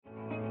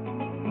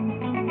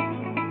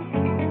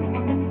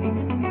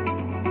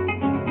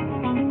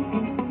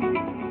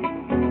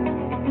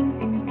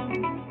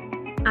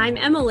I'm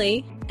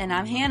Emily. And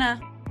I'm Hannah.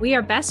 We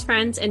are best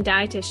friends and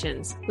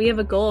dietitians. We have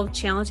a goal of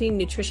challenging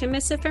nutrition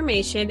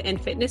misinformation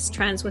and fitness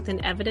trends with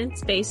an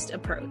evidence-based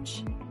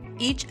approach.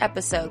 Each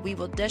episode, we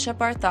will dish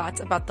up our thoughts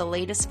about the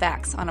latest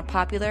facts on a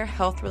popular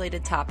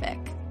health-related topic.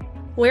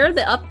 We're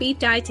the upbeat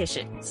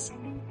dietitians.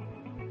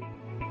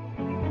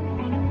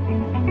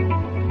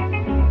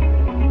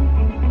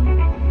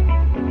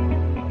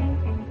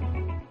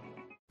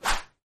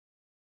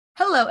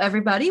 Hello,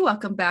 everybody.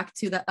 Welcome back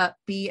to the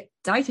Upbeat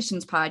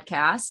Dietitians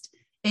podcast.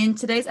 In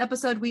today's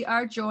episode, we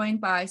are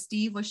joined by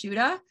Steve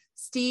Washuta.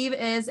 Steve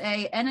is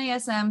a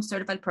NASM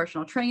certified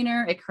personal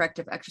trainer, a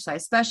corrective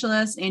exercise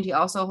specialist, and he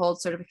also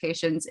holds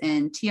certifications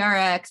in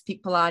TRX,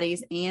 Peak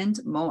Pilates, and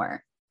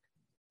more.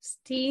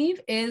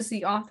 Steve is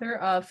the author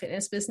of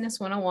Fitness Business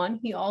 101.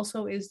 He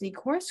also is the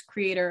course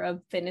creator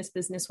of Fitness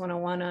Business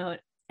 101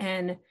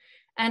 and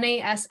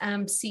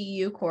NASM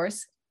CEU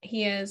course.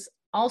 He is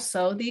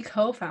also the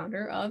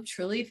co-founder of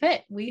Truly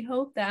Fit. We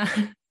hope that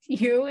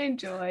you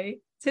enjoy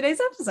today's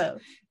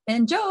episode.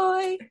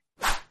 Enjoy.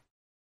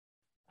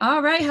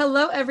 All right.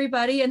 Hello,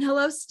 everybody. And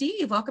hello,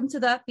 Steve. Welcome to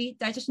the Upbeat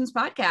Dietitians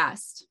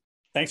podcast.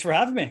 Thanks for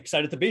having me.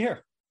 Excited to be here.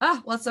 Oh,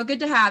 well, it's so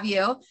good to have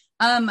you.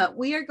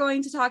 We are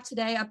going to talk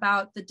today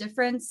about the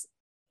difference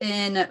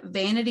in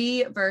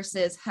vanity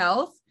versus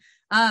health.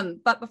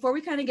 But before we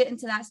kind of get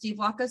into that, Steve,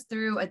 walk us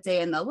through a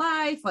day in the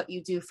life, what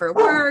you do for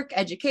work,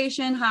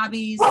 education,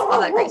 hobbies,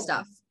 all that great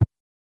stuff.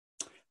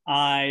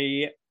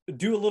 I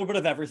do a little bit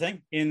of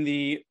everything in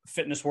the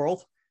fitness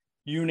world.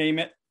 You name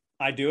it,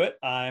 I do it.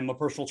 I'm a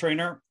personal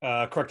trainer,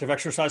 corrective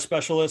exercise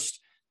specialist.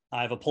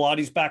 I have a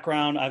Pilates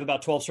background. I have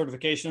about 12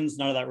 certifications.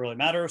 None of that really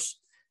matters.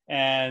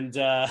 And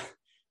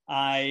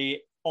I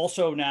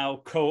also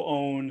now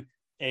co-own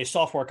a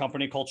software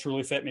company called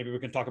Truly Fit. Maybe we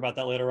can talk about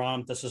that later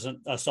on. This isn't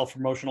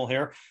self-promotional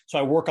here. So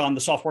I work on the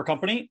software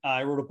company.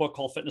 I wrote a book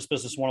called Fitness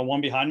Business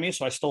 101 behind me.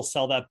 So I still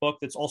sell that book.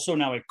 It's also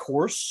now a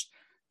course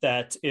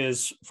that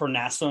is for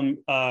NASM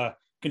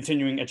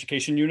continuing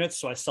education units.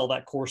 So I sell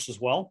that course as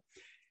well.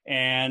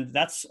 And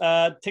that's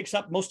takes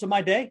up most of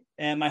my day.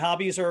 And my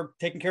hobbies are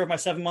taking care of my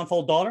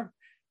 7-month-old daughter,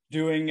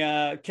 doing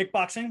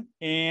kickboxing,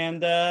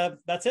 and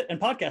that's it, and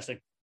podcasting.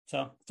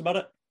 So that's about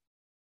it.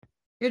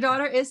 Your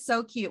daughter is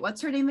so cute. What's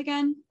her name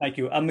again? Thank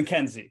you. I'm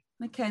Mackenzie.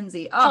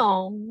 Mackenzie.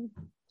 Oh,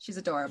 she's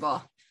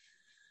adorable.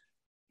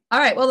 All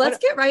right. Well, let's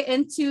get right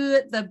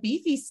into the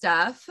beefy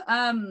stuff.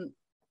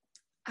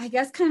 I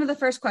guess kind of the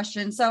first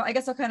question. So I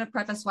guess I'll kind of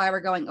preface why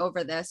we're going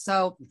over this.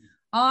 So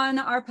on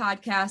our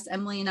podcast,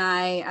 Emily and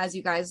I, as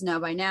you guys know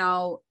by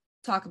now,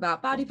 talk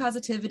about body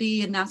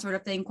positivity and that sort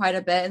of thing quite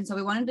a bit. And so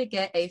we wanted to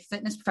get a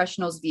fitness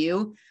professional's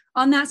view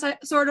on that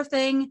sort of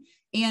thing.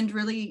 And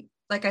really,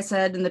 like I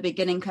said in the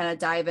beginning, kind of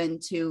dive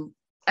into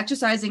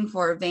exercising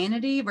for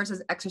vanity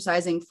versus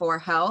exercising for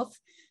health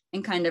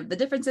and kind of the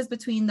differences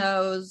between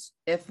those,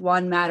 if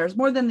one matters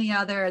more than the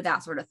other,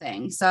 that sort of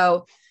thing.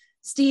 So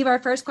Steve,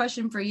 our first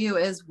question for you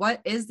is,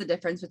 what is the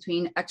difference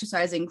between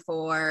exercising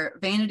for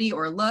vanity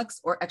or looks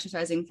or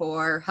exercising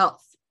for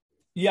health?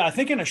 Yeah, I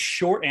think in a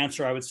short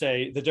answer, I would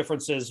say the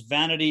difference is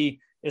vanity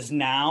is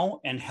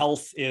now and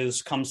health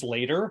comes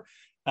later.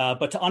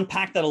 But to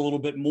unpack that a little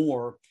bit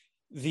more,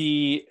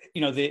 the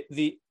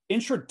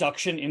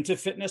introduction into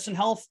fitness and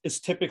health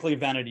is typically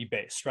vanity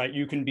based, right?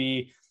 You can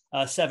be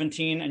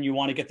 17 and you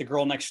want to get the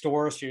girl next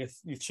door. So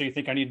you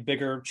think I need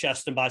bigger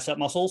chest and bicep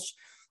muscles,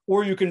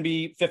 or you can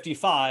be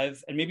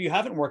 55 and maybe you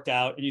haven't worked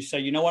out and you say,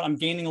 you know what, I'm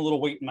gaining a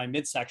little weight in my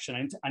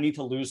midsection. I need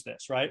to lose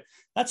this, right?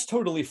 That's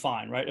totally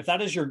fine, right? If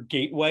that is your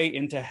gateway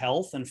into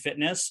health and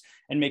fitness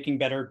and making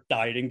better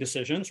dieting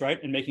decisions,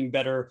 right? And making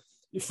better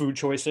food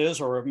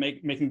choices or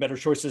making better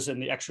choices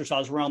in the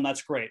exercise realm,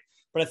 that's great.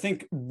 But I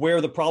think where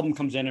the problem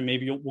comes in, and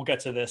maybe we'll get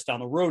to this down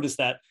the road, is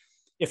that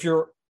if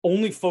you're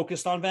only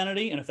focused on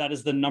vanity, and if that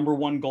is the number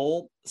one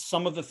goal,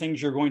 some of the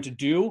things you're going to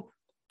do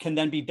can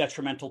then be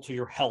detrimental to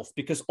your health,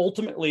 because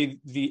ultimately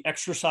the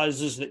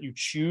exercises that you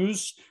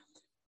choose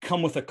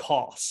come with a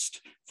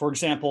cost. For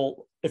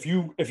example, if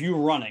you're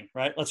running,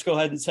 right? Let's go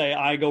ahead and say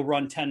I go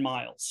run 10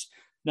 miles.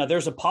 Now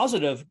there's a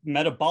positive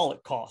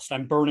metabolic cost.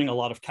 I'm burning a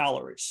lot of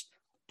calories,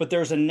 but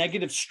there's a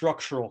negative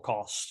structural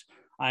cost.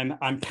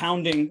 I'm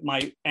pounding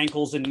my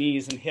ankles and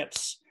knees and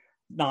hips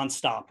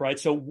nonstop, right?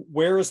 So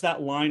where is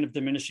that line of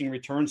diminishing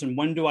returns, and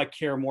when do I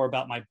care more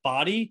about my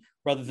body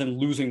rather than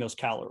losing those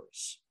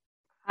calories?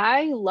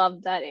 I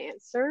love that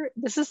answer.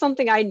 This is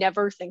something I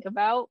never think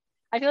about.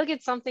 I feel like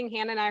it's something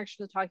Hannah and I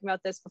actually were talking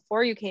about this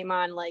before you came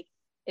on. Like,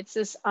 it's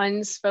this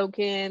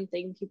unspoken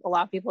thing. A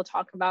lot of people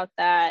talk about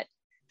that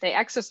they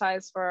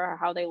exercise for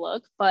how they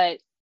look, but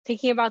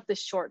thinking about the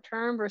short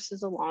term versus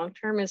the long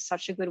term is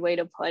such a good way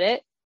to put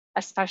it.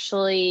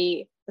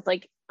 Especially with,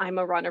 like, I'm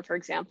a runner, for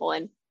example,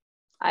 and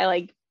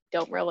I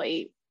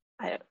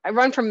I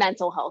run for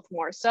mental health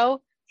more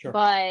so, sure.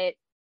 But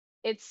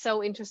it's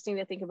so interesting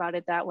to think about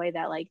it that way,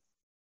 that like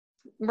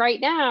right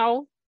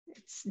now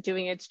it's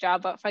doing its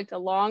job, but for like the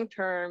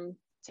long-term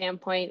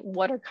standpoint,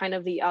 what are kind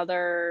of the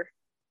other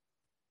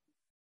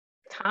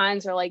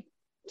cons or like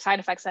side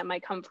effects that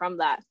might come from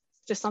that?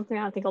 Just something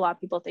I don't think a lot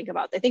of people think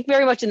about. They think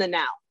very much in the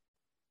now.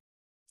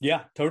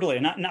 Yeah, totally.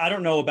 And I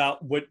don't know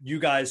about what you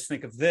guys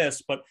think of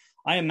this, but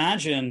I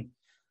imagine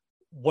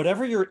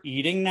whatever you're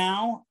eating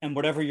now and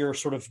whatever your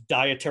sort of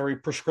dietary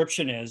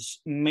prescription is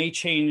may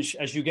change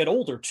as you get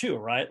older too,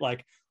 right?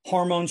 Like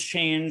hormones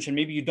change, and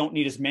maybe you don't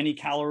need as many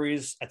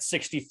calories at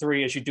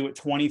 63 as you do at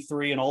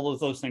 23, and all of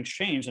those things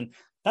change. And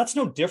that's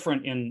no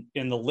different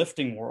in the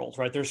lifting world,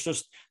 right?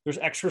 There's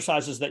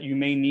exercises that you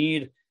may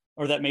need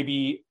or that may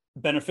be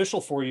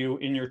beneficial for you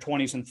in your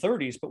 20s and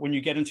 30s, but when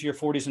you get into your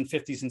 40s and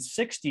 50s and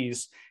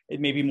 60s, it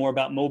may be more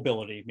about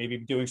mobility, maybe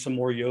doing some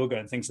more yoga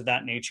and things of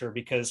that nature,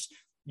 because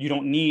you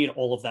don't need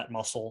all of that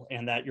muscle,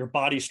 and that your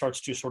body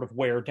starts to sort of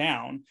wear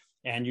down,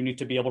 and you need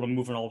to be able to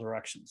move in all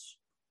directions.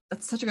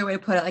 That's such a good way to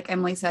put it. Like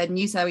Emily said, and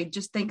you said, we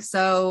just think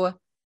so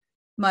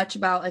much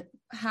about like,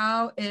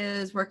 how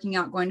is working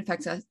out going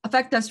to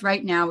affect us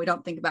right now? We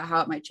don't think about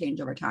how it might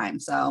change over time.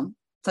 So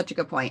such a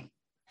good point.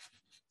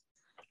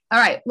 All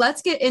right,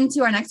 let's get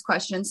into our next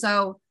question.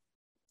 So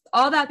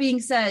all that being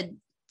said,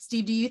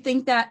 Steve, do you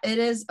think that it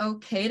is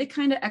okay to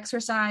kind of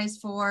exercise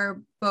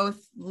for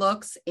both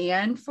looks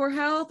and for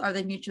health? Are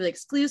they mutually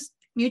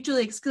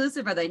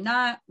exclusive? Are they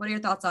not? What are your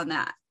thoughts on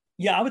that?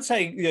 Yeah, I would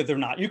say they're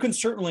not. You can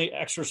certainly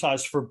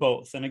exercise for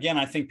both. And again,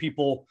 I think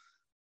people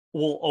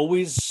will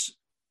always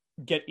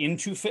get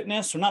into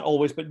fitness, or not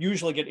always, but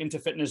usually get into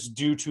fitness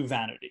due to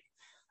vanity.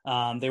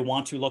 They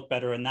want to look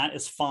better, and that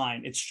is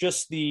fine. It's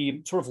just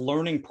the sort of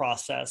learning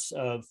process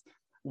of,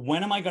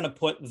 when am I going to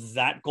put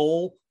that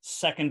goal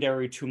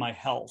secondary to my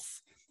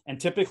health? And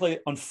typically,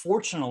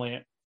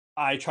 unfortunately,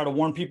 I try to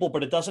warn people,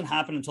 but it doesn't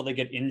happen until they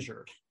get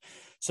injured.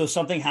 So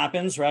something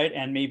happens, right?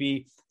 And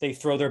maybe they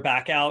throw their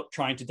back out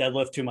trying to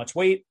deadlift too much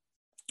weight,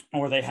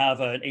 or they have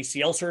an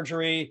ACL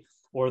surgery,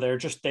 or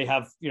they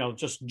have,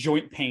 just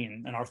joint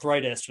pain and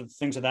arthritis or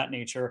things of that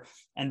nature.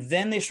 And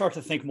then they start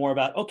to think more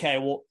about, okay,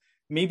 well,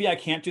 maybe I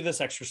can't do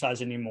this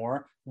exercise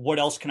anymore. What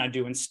else can I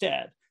do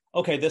instead?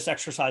 Okay, this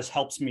exercise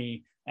helps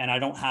me and I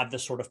don't have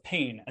this sort of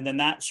pain. And then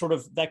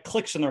that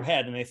clicks in their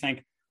head, and they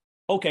think,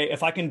 okay,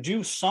 if I can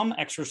do some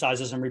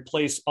exercises and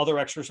replace other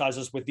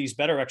exercises with these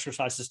better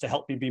exercises to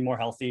help me be more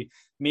healthy,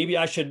 maybe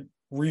I should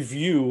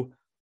review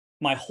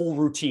my whole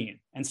routine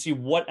and see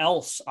what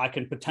else I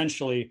can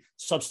potentially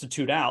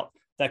substitute out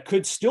that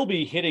could still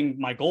be hitting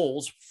my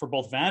goals for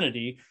both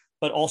vanity,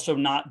 but also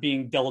not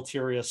being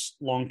deleterious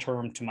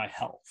long-term to my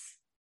health.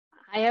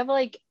 I have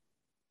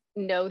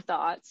no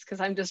thoughts because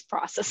I'm just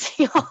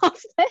processing all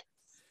of this.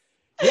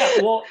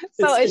 Yeah, well,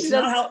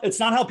 it's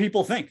not how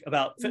people think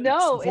about fitness,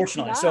 no,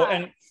 unfortunately. So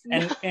and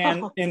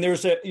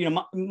there's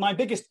my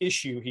biggest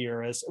issue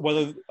here is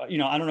whether I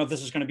don't know if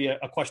this is going to be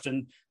a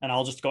question, and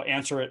I'll just go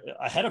answer it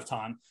ahead of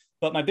time.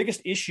 But my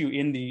biggest issue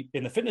in the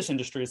fitness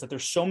industry is that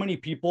there's so many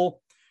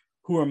people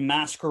who are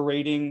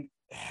masquerading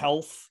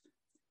health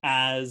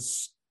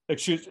as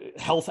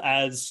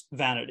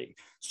vanity.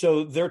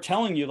 So they're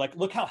telling you, like,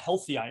 look how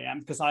healthy I am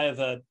because I have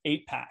an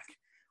 8-pack.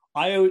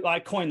 I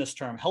coined this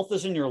term: health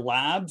is in your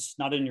labs,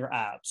 not in your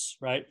abs,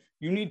 right?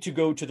 You need to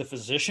go to the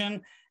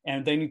physician,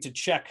 and they need to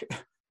check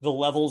the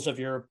levels of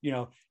your,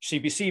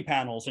 CBC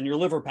panels and your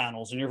liver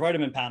panels and your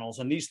vitamin panels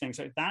and these things.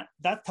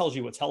 That tells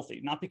you what's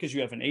healthy, not because you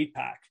have an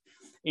 8-pack.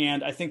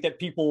 And I think that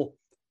people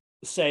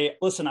say,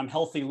 listen, I'm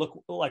healthy.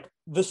 Look, like,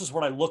 this is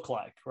what I look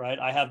like, right?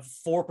 I have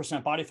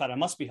 4% body fat. I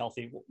must be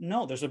healthy. Well,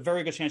 no, there's a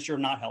very good chance you're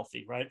not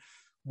healthy, right?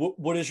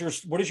 What is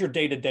your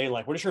day-to-day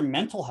like? What is your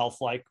mental health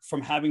like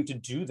from having to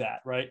do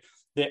that, right?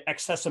 The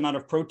excess amount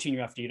of protein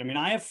you have to eat. I mean,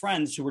 I have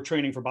friends who were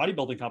training for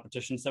bodybuilding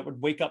competitions that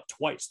would wake up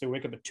twice. They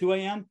wake up at 2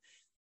 a.m.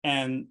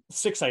 and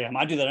 6 a.m.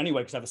 I do that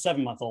anyway because I have a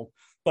 7-month-old,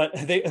 but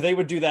they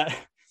would do that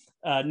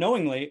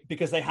knowingly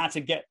because they had to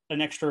get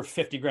an extra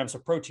 50 grams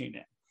of protein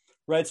in,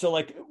 right? So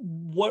like,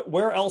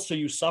 where else are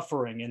you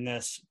suffering in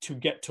this to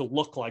get to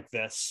look like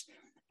this?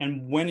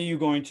 And when are you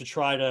going to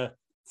try to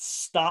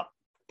stop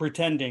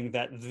pretending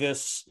that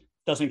this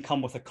doesn't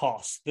come with a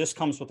cost? This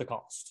comes with a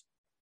cost.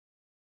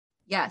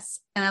 Yes.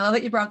 And I love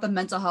that you brought up the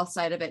mental health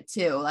side of it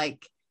too.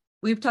 Like,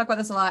 we've talked about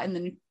this a lot in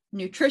the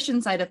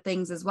nutrition side of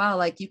things as well.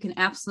 Like, you can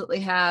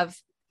absolutely have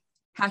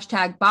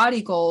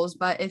 #body goals,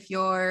 but if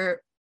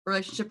your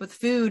relationship with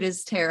food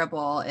is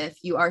terrible, if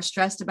you are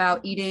stressed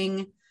about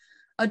eating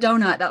a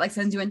donut, that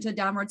sends you into a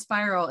downward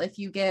spiral. If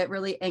you get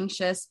really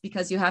anxious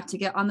because you have to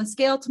get on the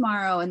scale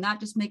tomorrow, and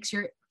that just makes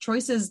your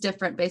choices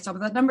different based on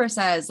what that number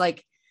says.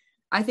 Like,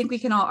 I think we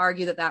can all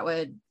argue that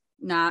would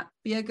not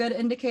be a good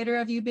indicator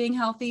of you being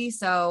healthy.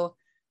 So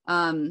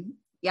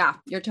yeah,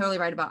 you're totally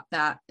right about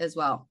that as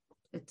well.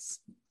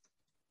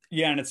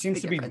 And it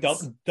seems to be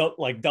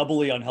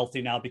doubly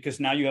unhealthy now, because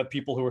now you have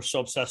people who are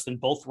so obsessed in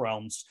both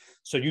realms.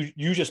 So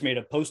you just made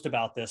a post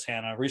about this,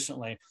 Hannah,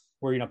 recently,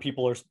 where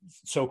people are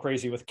so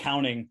crazy with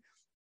counting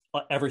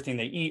everything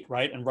they eat,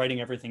 right, and writing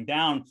everything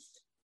down.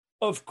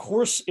 Of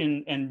course,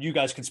 and you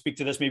guys can speak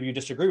to this, maybe you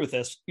disagree with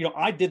this.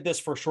 I did this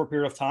for a short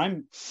period of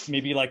time,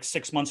 maybe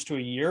 6 months to a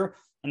year,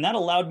 and that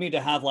allowed me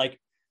to have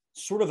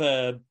sort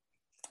of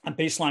a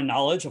baseline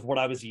knowledge of what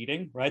I was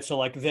eating, right? So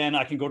like then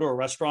I can go to a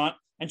restaurant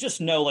and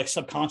just know, like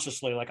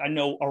subconsciously, like I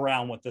know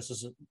around what this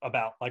is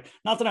about. Like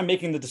not that I'm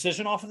making the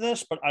decision off of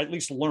this, but I at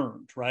least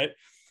learned, right?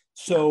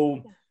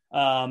 So,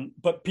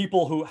 but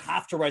people who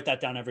have to write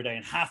that down every day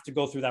and have to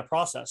go through that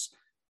process,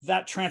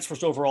 that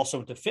transfers over also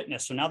into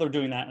fitness. So now they're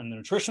doing that on the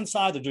nutrition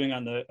side, they're doing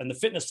on the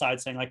fitness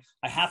side, saying like,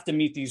 I have to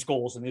meet these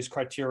goals and these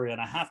criteria,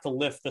 and I have to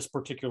lift this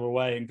particular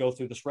way and go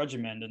through this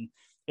regimen. And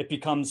it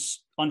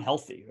becomes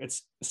unhealthy.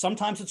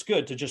 Sometimes it's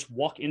good to just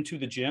walk into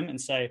the gym and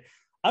say,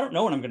 I don't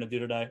know what I'm going to do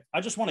today.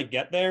 I just want to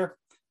get there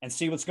and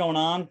see what's going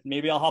on.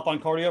 Maybe I'll hop on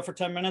cardio for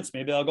 10 minutes.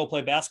 Maybe I'll go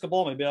play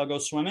basketball. Maybe I'll go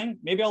swimming.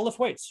 Maybe I'll lift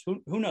weights.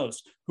 Who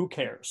knows? Who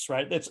cares,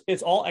 right?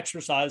 It's all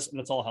exercise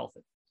and it's all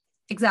healthy.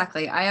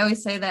 Exactly. I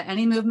always say that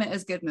any movement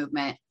is good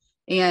movement.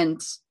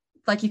 And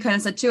like you kind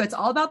of said too, it's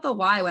all about the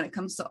why when it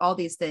comes to all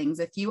these things.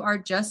 If you are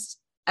just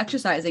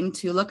exercising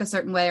to look a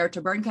certain way or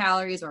to burn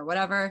calories or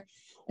whatever,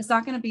 it's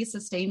not going to be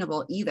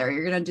sustainable either.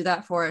 You're going to do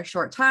that for a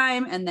short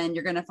time, and then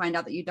you're going to find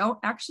out that you don't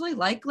actually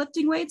like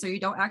lifting weights, or you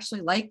don't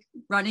actually like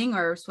running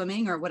or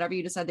swimming or whatever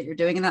you decide that you're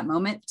doing in that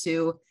moment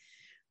to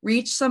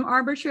reach some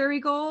arbitrary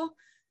goal.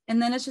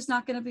 And then it's just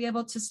not going to be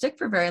able to stick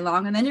for very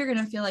long. And then you're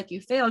going to feel like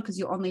you failed because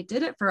you only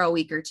did it for a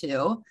week or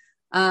two.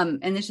 And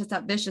it's just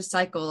that vicious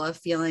cycle of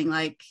feeling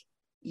like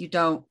you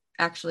don't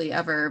actually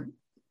ever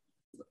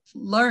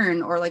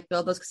learn or like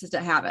build those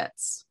consistent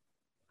habits.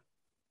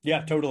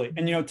 Yeah, totally.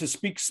 And, to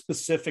speak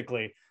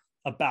specifically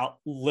about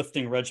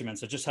lifting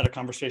regimens, I just had a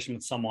conversation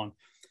with someone.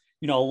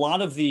 A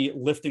lot of the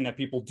lifting that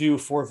people do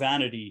for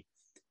Vanity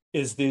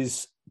is the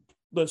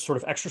sort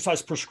of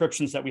exercise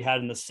prescriptions that we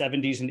had in the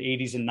 70s and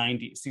 80s and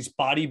 90s, these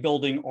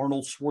bodybuilding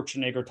Arnold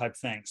Schwarzenegger type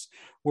things,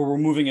 where we're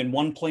moving in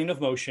one plane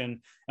of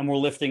motion and we're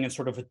lifting in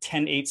sort of a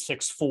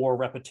 10-8-6-4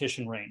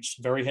 repetition range,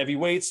 very heavy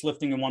weights,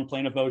 lifting in one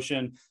plane of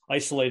motion,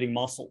 isolating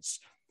muscles.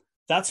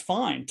 That's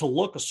fine to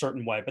look a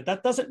certain way, but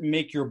that doesn't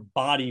make your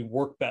body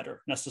work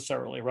better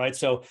necessarily, right?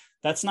 So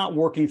that's not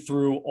working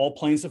through all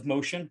planes of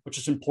motion, which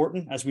is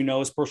important, as we know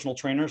as personal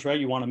trainers, right?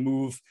 You want to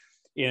move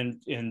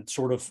in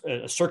sort of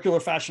a circular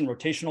fashion,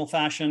 rotational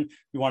fashion.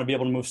 You want to be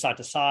able to move side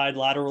to side,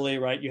 laterally,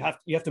 right? You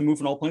have to move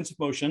in all planes of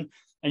motion,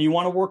 and you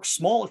want to work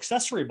small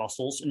accessory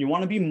muscles, and you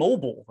want to be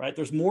mobile, right?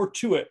 There's more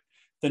to it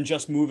than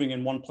just moving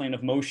in one plane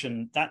of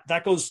motion.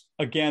 That goes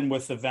again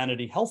with the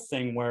Vanity Health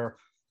thing, where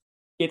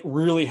it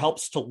really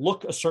helps to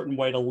look a certain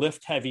way, to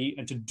lift heavy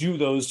and to do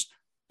those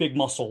big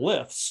muscle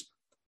lifts.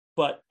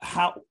 But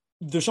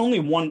there's only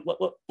one,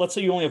 let's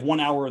say you only have 1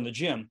 hour in the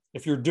gym.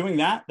 If you're doing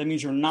that, that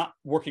means you're not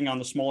working on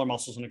the smaller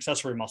muscles and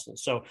accessory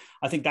muscles. So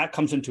I think that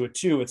comes into it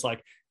too. It's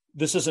like,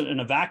 this isn't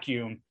in a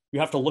vacuum. You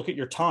have to look at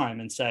your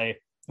time and say,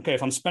 okay,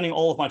 if I'm spending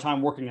all of my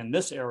time working in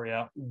this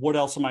area, what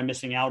else am I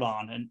missing out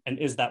on? And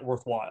is that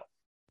worthwhile?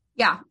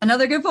 Yeah.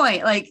 Another good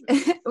point. Like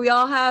we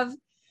all have,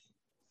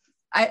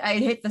 I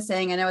hate the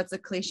saying, I know it's a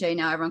cliche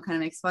now, everyone kind of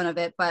makes fun of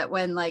it, but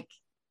when like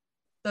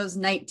those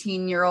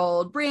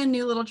 19-year-old brand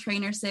new little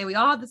trainers say we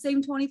all have the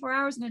same 24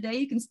 hours in a day,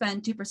 you can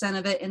spend 2%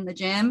 of it in the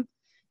gym.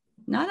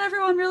 Not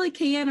everyone really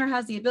can or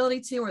has the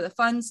ability to, or the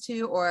funds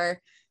to, or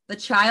the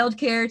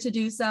childcare to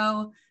do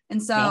so.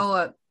 And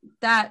so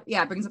that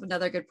brings up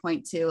another good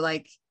point too.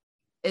 Like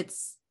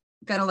it's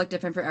going to look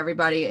different for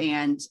everybody.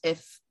 And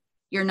if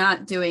you're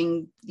not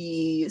doing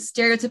the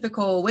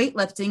stereotypical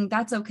weightlifting,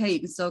 that's okay. You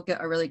can still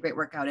get a really great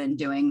workout in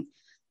doing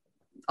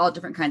all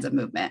different kinds of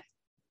movement.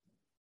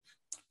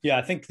 Yeah,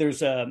 I think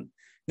there's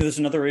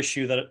another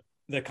issue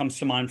that comes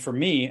to mind for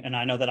me, and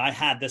I know that I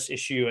had this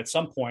issue at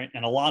some point,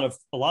 and a lot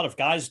of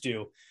guys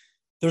do.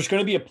 There's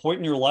going to be a point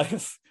in your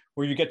life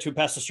where you get to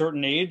past a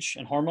certain age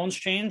and hormones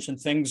change and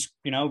things,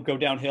 go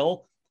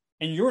downhill,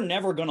 and you're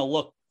never going to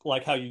look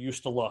like how you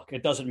used to look.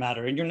 It doesn't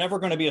matter, and you're never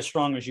going to be as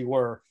strong as you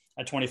were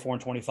at 24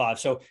 and 25.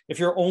 So if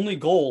your only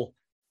goal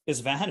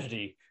is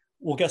vanity,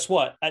 well, guess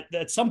what?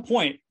 At some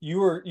point,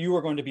 you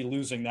are going to be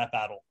losing that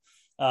battle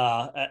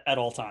at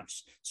all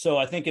times. So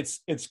I think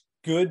it's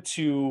good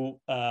to,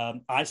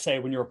 I say,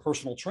 when you're a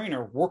personal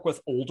trainer, work with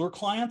older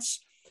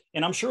clients.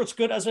 And I'm sure it's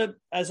good as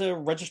a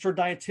registered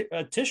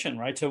dietitian,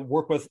 right? To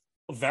work with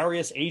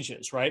various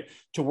ages, right?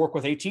 To work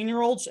with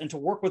 18-year-olds and to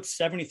work with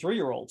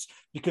 73-year-olds,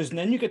 because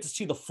then you get to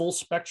see the full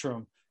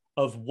spectrum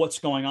of what's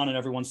going on in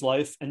everyone's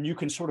life. And you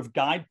can sort of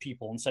guide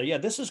people and say, yeah,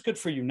 this is good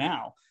for you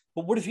now.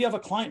 But what if you have a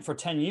client for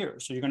 10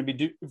 years? So you're going to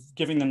be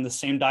giving them the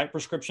same diet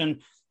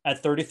prescription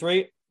at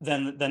 33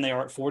 than they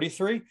are at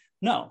 43?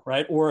 No,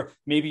 right? Or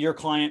maybe your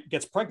client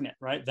gets pregnant,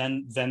 right?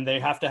 Then they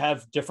have to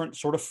have different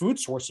sort of food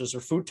sources or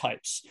food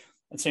types.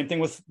 And same thing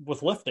with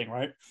lifting,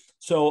 right?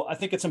 So I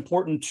think it's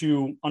important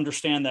to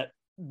understand that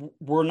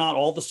we're not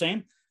all the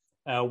same.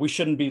 We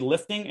shouldn't be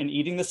lifting and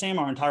eating the same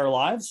our entire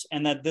lives,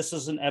 and that this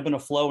is an ebb and a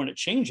flow and it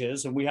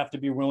changes, and we have to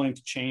be willing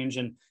to change.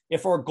 And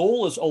if our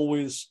goal is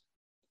always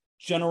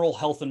general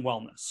health and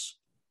wellness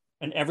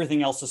and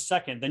everything else is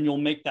second, then you'll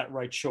make that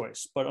right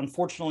choice. But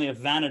unfortunately, if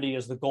vanity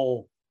is the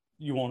goal,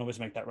 you won't always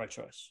make that right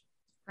choice.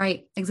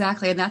 Right,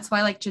 exactly. And that's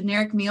why like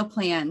generic meal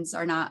plans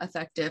are not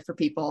effective for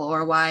people,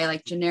 or why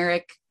like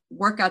generic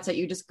workouts that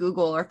you just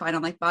Google or find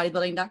on like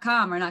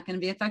bodybuilding.com are not going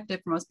to be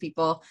effective for most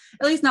people,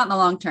 at least not in the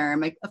long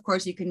term. Like, of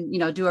course you can,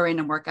 do a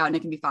random workout and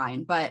it can be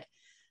fine, but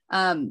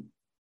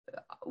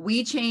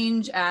we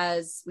change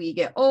as we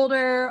get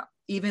older.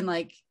 Even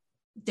like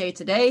day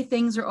to day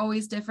things are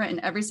always different, and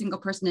every single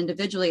person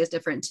individually is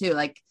different too.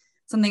 Like,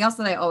 something else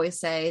that I always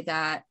say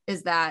that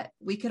is that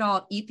we could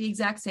all eat the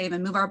exact same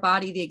and move our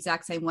body the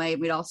exact same way.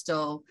 We'd all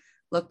still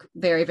look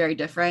very, very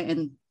different.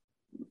 And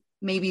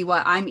maybe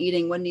what I'm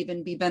eating wouldn't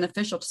even be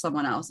beneficial to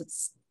someone else.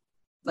 It's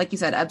like you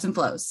said, ebbs and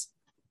flows.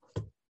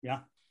 Yeah.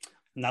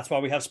 And that's why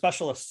we have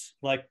specialists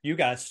like you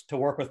guys to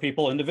work with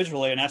people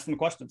individually and ask them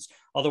questions.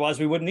 Otherwise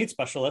we wouldn't need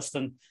specialists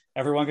and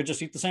everyone could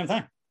just eat the same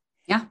thing.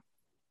 Yeah.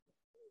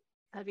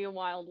 That'd be a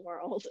wild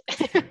world.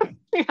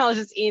 We're all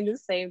just eating the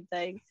same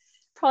thing.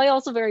 Probably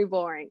also very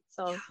boring.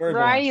 So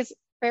variety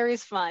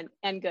is fun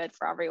and good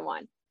for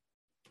everyone.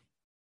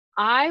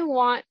 I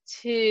want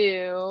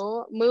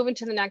to move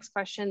into the next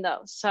question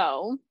though.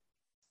 So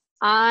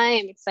I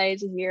am excited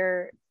to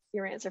hear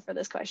your answer for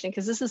this question,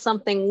 because this is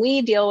something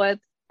we deal with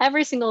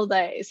every single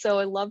day. So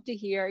I'd love to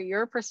hear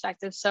your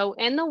perspective. So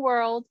in the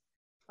world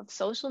of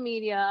social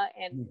media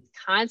and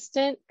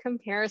constant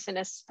comparison,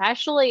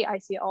 especially I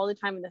see it all the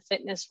time in the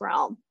fitness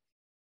realm,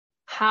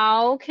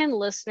 how can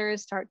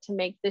listeners start to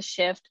make the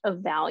shift of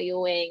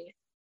valuing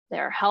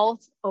their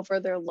health over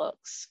their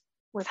looks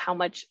with how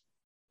much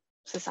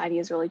society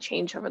has really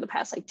changed over the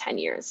past 10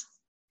 years?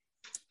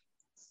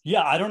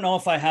 Yeah, I don't know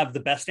if I have the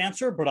best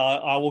answer, but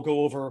I will go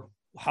over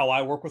how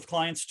I work with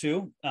clients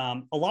too.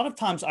 A lot of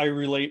times I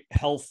relate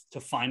health to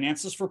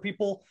finances for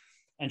people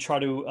and try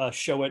to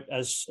show it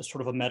as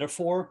sort of a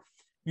metaphor.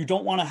 You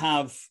don't want to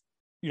have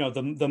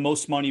the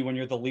most money when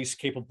you're the least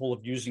capable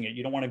of using it.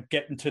 You don't want to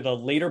get into the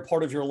later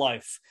part of your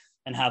life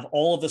and have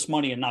all of this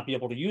money and not be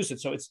able to use it.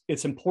 So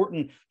it's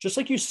important, just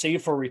like you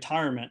save for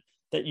retirement,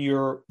 that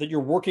you're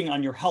working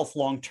on your health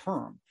long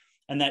term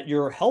and that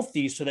you're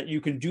healthy so that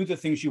you can do the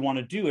things you want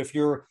to do. If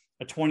you're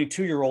a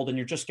 22-year-old and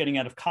you're just getting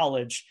out of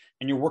college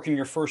and you're working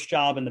your first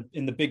job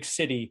in the big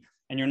city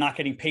and you're not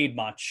getting paid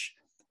much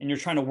and you're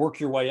trying to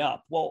work your way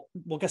up, well,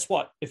 guess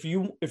what? If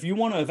you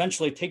want to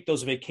eventually take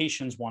those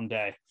vacations one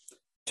day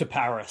to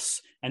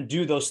Paris and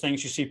do those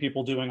things you see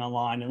people doing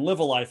online and live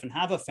a life and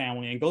have a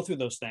family and go through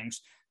those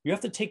things, you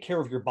have to take care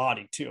of your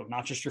body too,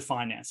 not just your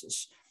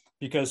finances.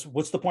 Because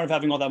what's the point of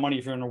having all that money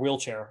if you're in a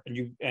wheelchair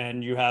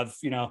and you have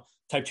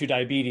type 2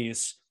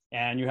 diabetes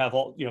and you have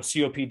all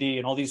COPD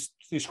and all these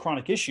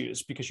chronic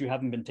issues because you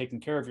haven't been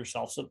taking care of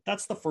yourself. So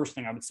that's the first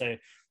thing I would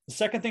say. The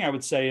second thing I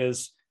would say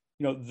is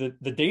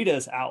the data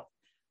is out.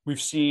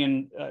 We've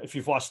seen if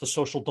you've watched The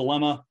Social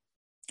Dilemma,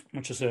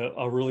 which is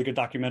a really good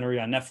documentary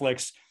on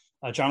Netflix.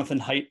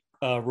 Jonathan Haidt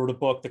wrote a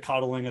book, The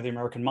Coddling of the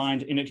American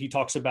Mind. In it, he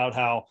talks about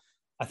how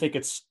I think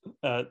it's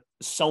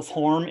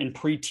self-harm in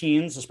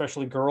preteens,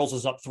 especially girls,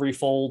 is up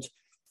threefold.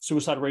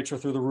 Suicide rates are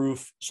through the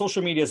roof.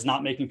 Social media is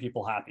not making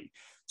people happy.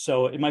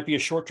 So it might be a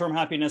short-term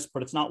happiness,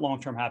 but it's not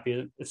long-term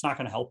happy. It's not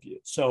going to help you.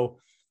 So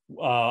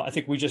I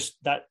think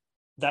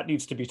that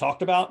needs to be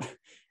talked about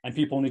and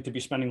people need to be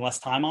spending less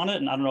time on it.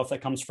 And I don't know if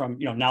that comes from,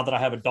 now that I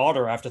have a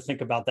daughter, I have to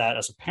think about that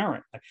as a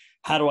parent. Like,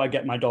 how do I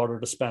get my daughter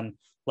to spend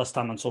less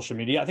time on social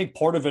media? I think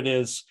part of it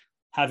is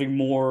having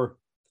more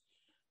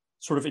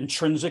sort of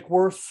intrinsic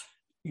worth,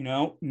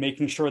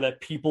 making sure that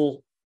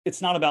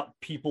it's not about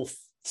people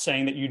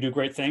saying that you do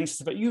great things,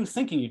 it's about you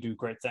thinking you do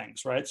great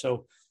things, right?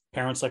 So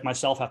parents like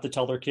myself have to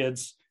tell their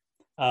kids,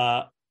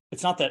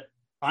 it's not that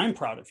I'm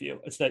proud of you,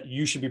 it's that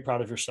you should be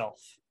proud of yourself,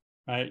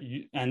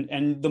 right?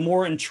 And the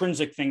more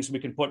intrinsic things we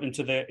can put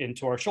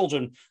into our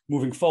children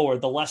moving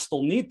forward, the less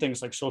they'll need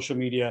things like social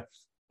media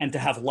and to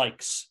have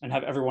likes and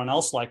have everyone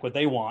else like what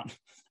they want.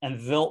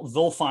 And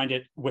they'll find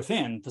it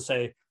within to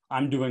say,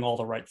 I'm doing all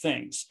the right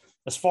things.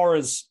 As far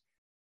as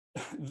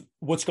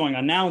what's going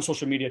on now in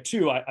social media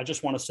too, I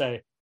just want to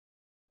say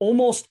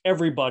almost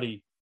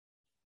everybody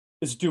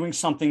is doing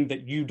something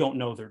that you don't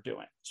know they're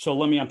doing. So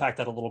let me unpack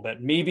that a little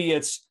bit. Maybe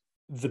it's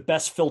the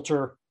best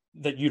filter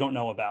that you don't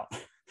know about.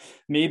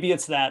 Maybe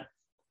it's that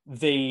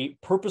they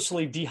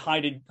purposely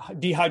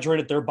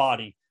dehydrated their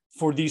body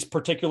for these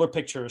particular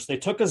pictures. They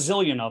took a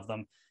zillion of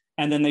them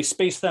and then they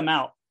spaced them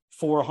out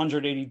for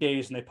 180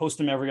 days and they post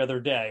them every other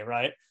day,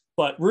 right?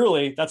 But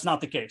really, that's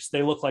not the case.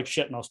 They look like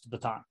shit most of the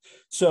time.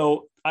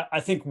 So I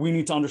think we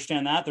need to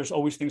understand that there's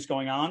always things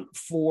going on.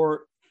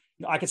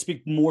 I could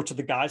speak more to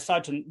the guy's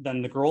side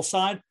than the girl's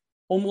side.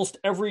 Almost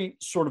every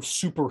sort of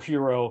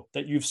superhero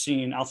that you've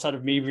seen outside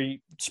of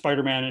maybe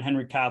Spider-Man and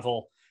Henry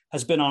Cavill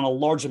has been on a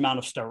large amount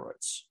of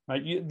steroids,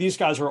 right? These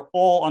guys are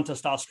all on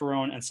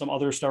testosterone and some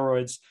other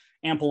steroids,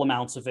 ample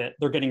amounts of it.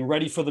 They're getting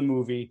ready for the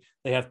movie.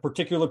 They have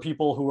particular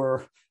people who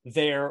are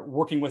there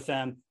working with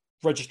them,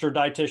 registered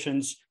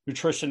dietitians,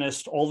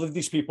 nutritionists, all of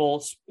these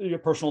people,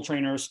 personal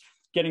trainers,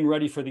 getting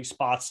ready for these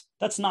spots.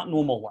 That's not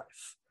normal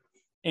life.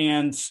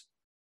 And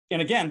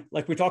again,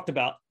 like we talked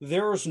about,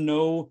 there's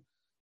no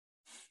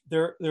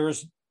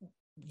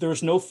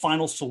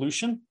final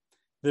solution.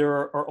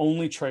 There are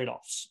only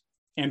trade-offs.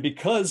 And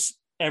because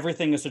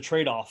everything is a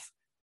trade-off,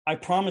 I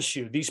promise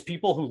you, these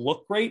people who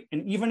look great,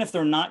 and even if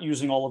they're not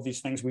using all of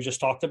these things we just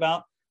talked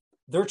about,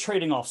 they're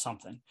trading off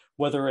something,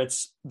 whether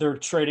it's they're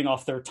trading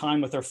off their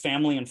time with their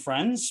family and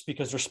friends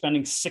because they're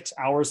spending 6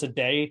 hours a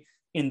day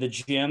in the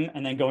gym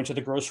and then going to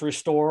the grocery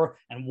store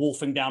and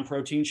wolfing down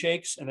protein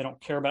shakes, and they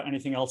don't care about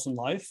anything else in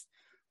life.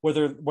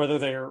 Whether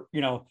they're,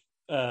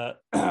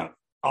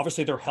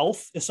 obviously their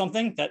health is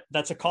something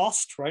that's a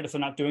cost, right? If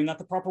they're not doing that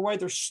the proper way,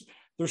 there's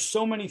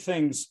so many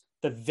things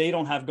that they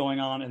don't have going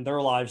on in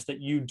their lives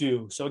that you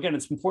do. So again,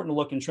 it's important to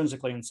look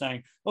intrinsically and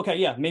saying, okay,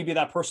 yeah, maybe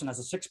that person has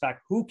a six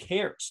pack. Who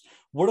cares?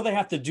 What do they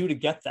have to do to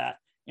get that?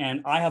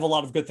 And I have a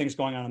lot of good things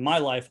going on in my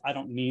life. I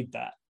don't need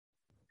that.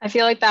 I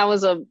feel like that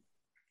was a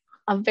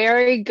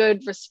very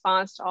good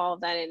response to all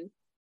of that. And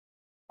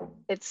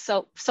it's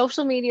so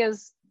social media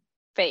is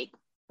fake.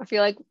 I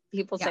feel like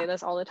people say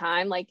this all the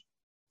time. Like,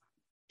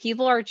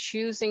 people are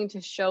choosing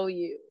to show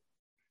you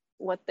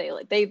what they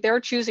like. They're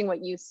choosing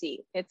what you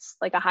see. It's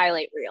like a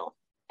highlight reel.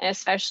 And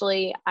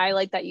especially, I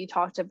like that you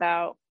talked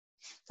about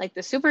like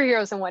the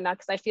superheroes and whatnot,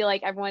 because I feel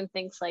like everyone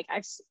thinks like,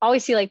 I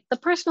always see like the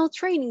personal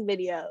training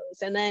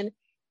videos, and then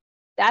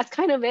that's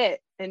kind of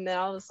it. And then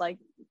I was like,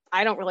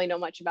 I don't really know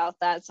much about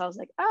that. So I was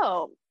like,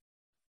 oh,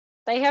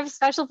 they have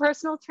special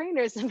personal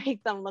trainers to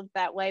make them look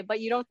that way.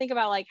 But you don't think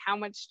about like how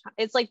much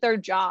it's like their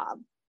job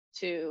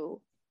to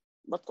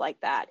look like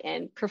that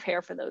and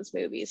prepare for those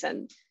movies.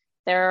 And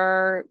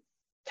they're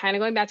kind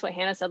of going back to what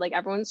Hannah said, like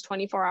everyone's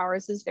 24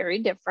 hours is very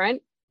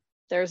different.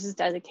 Theirs is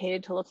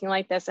dedicated to looking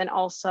like this. And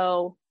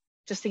also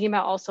just thinking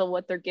about also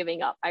what they're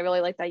giving up. I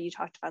really like that you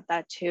talked about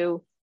that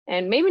too.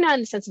 And maybe not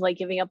in the sense of like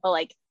giving up, but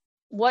like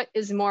what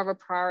is more of a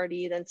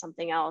priority than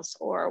something else,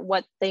 or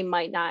what they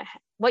might not,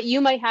 what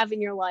you might have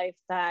in your life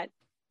that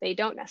they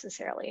don't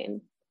necessarily.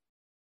 And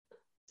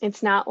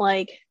it's not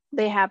like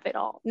they have it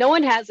all. No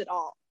one has it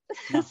all.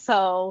 No.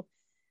 So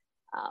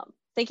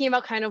thinking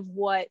about kind of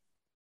what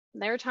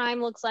their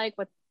time looks like,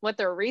 what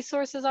their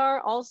resources are.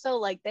 Also,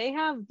 like they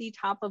have the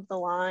top of the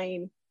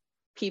line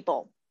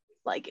people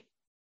like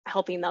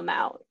helping them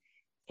out,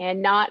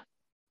 and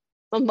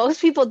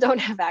most people don't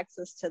have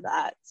access to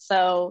that.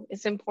 So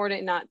it's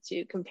important not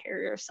to compare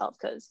yourself,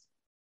 because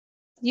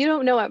you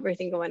don't know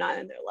everything going on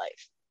in their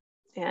life,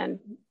 and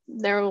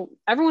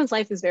everyone's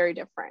life is very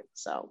different.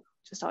 So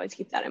just always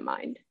keep that in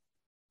mind.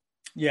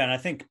 Yeah, and I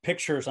think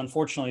pictures,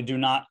 unfortunately, do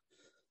not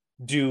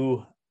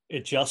do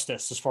it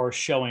justice as far as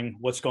showing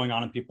what's going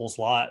on in people's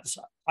lives.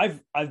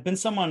 I've been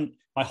someone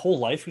my whole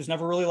life who's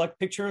never really liked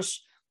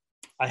pictures.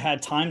 I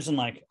had times in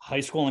like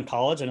high school and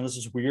college, and this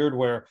is weird,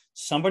 where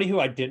somebody who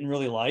I didn't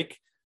really like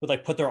would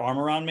like put their arm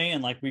around me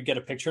and like we'd get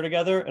a picture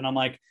together. And I'm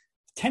like,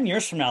 10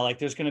 years from now, like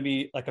there's going to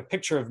be like a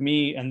picture of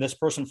me and this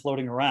person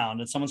floating around,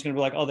 and someone's going to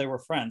be like, oh, they were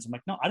friends. I'm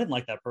like, no, I didn't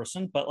like that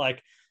person, but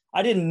like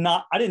I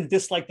didn't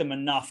dislike them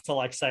enough to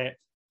like say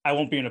I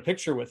won't be in a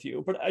picture with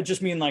you. But I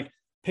just mean like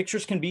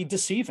pictures can be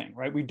deceiving,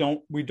 right? We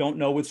don't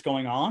know what's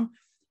going on,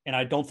 and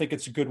I don't think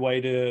it's a good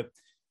way to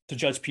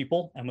judge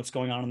people and what's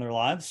going on in their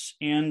lives.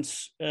 And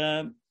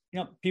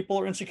people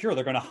are insecure.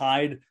 They're going to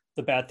hide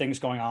the bad things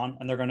going on,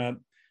 and they're going to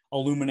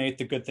illuminate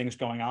the good things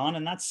going on.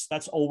 And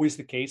that's always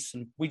the case.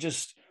 And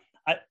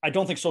I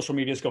don't think social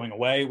media is going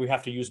away. We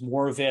have to use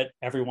more of it.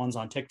 Everyone's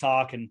on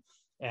TikTok and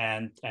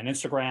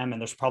Instagram,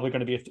 and there's probably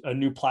going to be a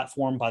new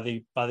platform by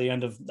the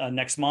end of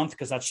next month,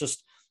 because that's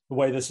just the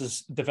way this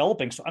is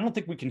developing. So I don't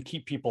think we can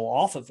keep people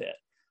off of it.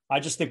 I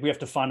just think we have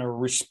to find a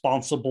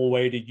responsible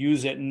way to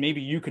use it. And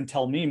maybe you can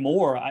tell me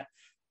more.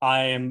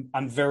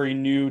 I'm very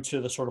new to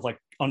the sort of like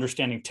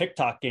understanding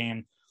TikTok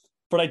game,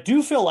 but I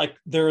do feel like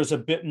there is a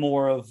bit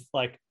more of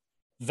like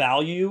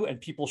value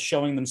and people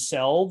showing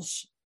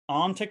themselves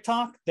on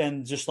TikTok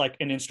than just like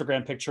an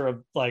Instagram picture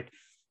of like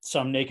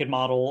some naked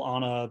model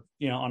on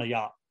a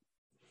yacht.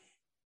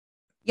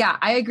 Yeah,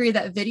 I agree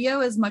that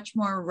video is much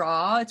more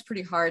raw. It's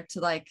pretty hard to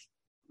like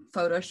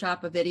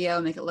Photoshop a video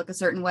and make it look a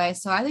certain way.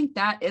 So I think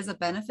that is a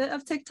benefit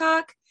of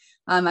TikTok.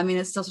 I mean,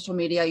 it's still social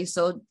media. You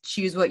still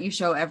choose what you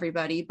show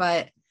everybody,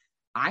 but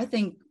I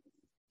think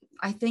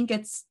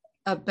it's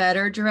a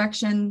better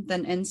direction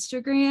than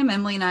Instagram.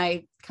 Emily and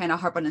I kind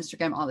of harp on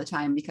Instagram all the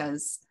time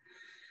because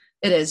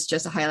it is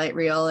just a highlight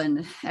reel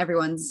and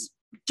everyone's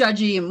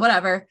judgy and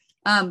whatever.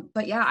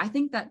 But yeah, I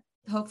think that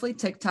hopefully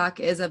TikTok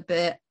is a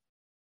bit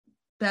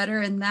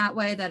better in that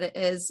way, that it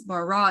is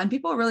more raw, and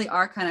people really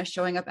are kind of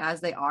showing up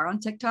as they are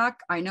on TikTok.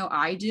 I know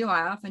I do.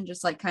 I often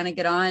just like kind of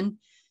get on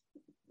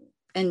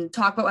and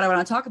talk about what I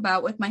want to talk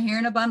about with my hair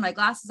in a bun, my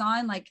glasses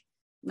on, like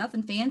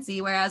nothing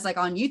fancy. Whereas like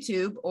on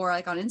YouTube or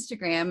like on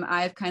Instagram,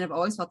 I've kind of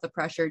always felt the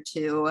pressure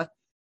to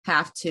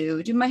have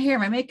to do my hair,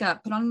 my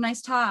makeup, put on a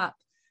nice top,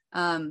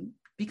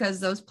 because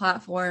those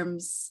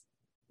platforms,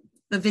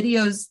 the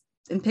videos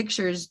and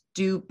pictures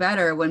do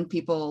better when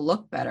people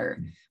look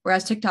better.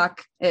 Whereas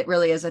TikTok, it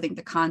really is, I think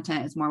the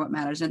content is more what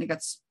matters. And I think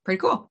that's pretty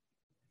cool.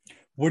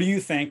 What do you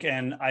think?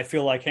 And I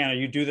feel like, Hannah,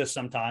 you do this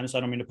sometimes. I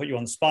don't mean to put you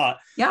on the spot.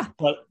 Yeah.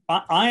 But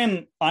I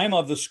am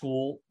of the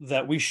school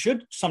that we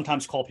should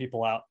sometimes call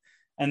people out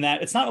and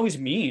that it's not always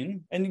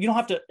mean. And you don't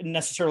have to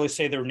necessarily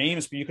say their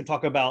names, but you can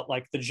talk about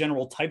like the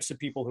general types of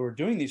people who are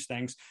doing these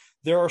things.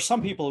 There are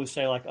some people who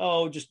say like,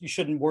 oh, just you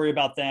shouldn't worry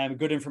about them.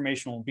 Good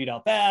information will beat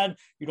out bad.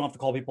 You don't have to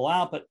call people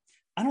out. But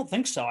I don't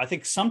think so. I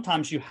think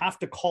sometimes you have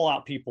to call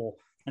out people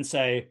and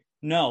say,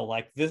 no,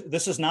 like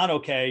this is not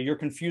okay. You're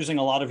confusing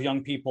a lot of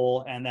young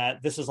people, and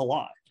that this is a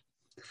lie.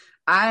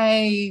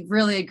 I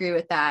really agree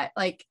with that.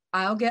 Like,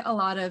 I'll get a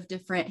lot of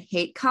different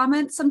hate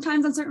comments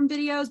sometimes on certain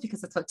videos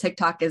because that's what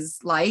TikTok is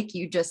like.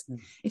 You just,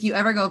 if you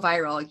ever go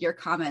viral, your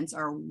comments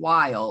are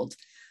wild.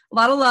 A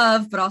lot of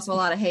love, but also a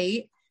lot of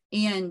hate.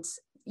 And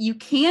you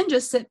can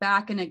just sit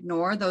back and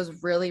ignore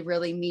those really,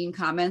 really mean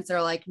comments.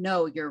 They're like,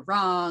 no, you're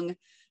wrong.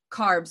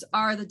 Carbs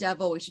are the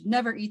devil. We should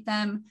never eat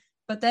them.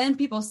 But then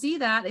people see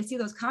that, they see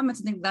those comments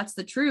and think that's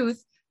the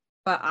truth.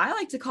 But I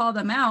like to call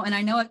them out. And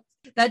I know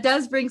that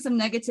does bring some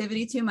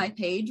negativity to my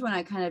page when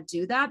I kind of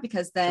do that,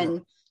 because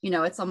then,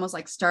 it's almost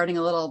like starting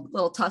a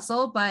little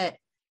tussle. But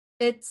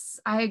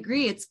I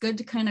agree. It's good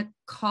to kind of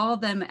call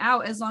them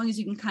out as long as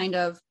you can kind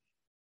of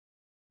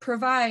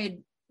provide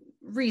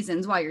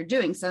reasons why you're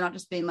doing so, not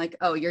just being like,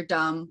 oh, you're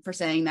dumb for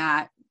saying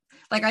that.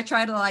 Like, I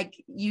try to like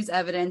use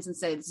evidence and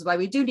say, this is why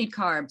we do need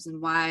carbs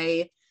and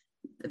why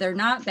they're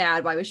not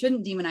bad, why we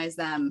shouldn't demonize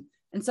them.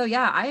 And so,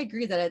 yeah, I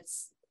agree that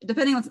it's,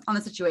 depending on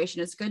the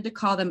situation, it's good to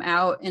call them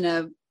out in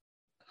a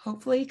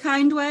hopefully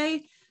kind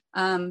way,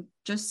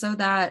 just so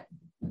that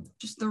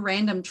just the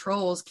random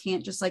trolls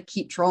can't just like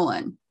keep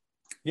trolling.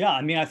 Yeah,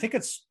 I mean, I think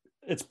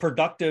it's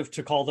productive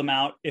to call them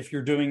out if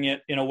you're doing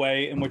it in a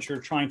way in which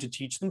you're trying to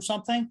teach them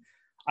something.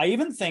 I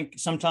even think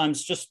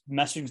sometimes just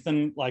message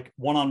them like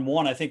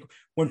one-on-one. I think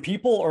when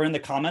people are in the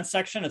comment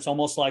section, it's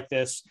almost like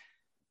this,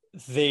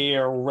 they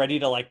are ready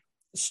to like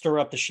stir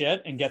up the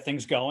shit and get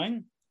things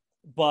going.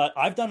 But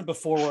I've done it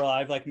before where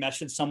I've like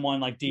messaged someone,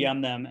 like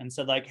DM them and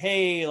said like,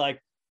 hey, like,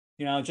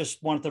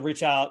 just wanted to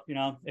reach out,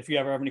 if you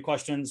ever have any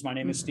questions, my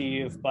name is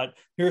Steve, but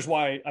here's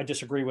why I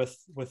disagree with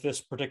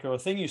this particular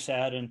thing you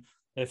said. And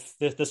if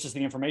this is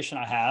the information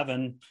I have,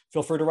 and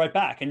feel free to write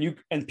back.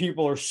 And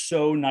people are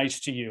so nice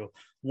to you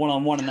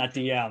one-on-one in that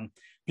DM,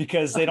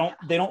 because they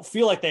don't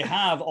feel like they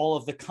have all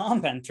of the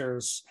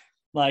commenters,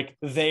 like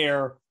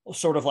they're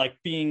sort of like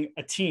being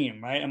a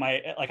team, right?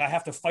 I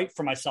have to fight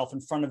for myself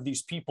in front of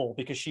these people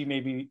because she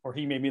made me or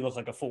he made me look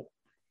like a fool.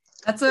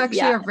 That's actually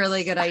a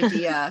really good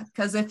idea,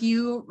 because if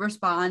you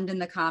respond in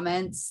the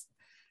comments,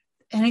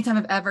 anytime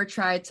I've ever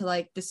tried to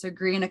like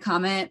disagree in a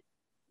comment,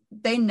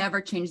 they never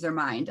change their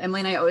mind.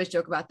 Emily and I always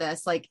joke about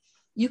this. Like,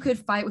 you could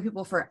fight with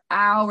people for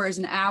hours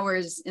and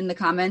hours in the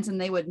comments and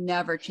they would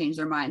never change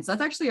their mind. So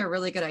that's actually a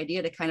really good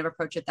idea to kind of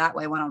approach it that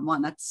way,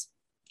 one-on-one. I'm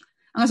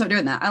gonna start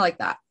doing that. I like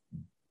that.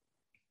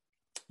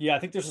 Yeah, I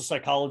think there's a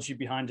psychology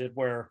behind it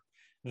where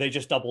they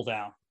just double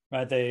down,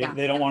 right? They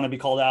don't want to be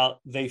called out.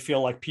 They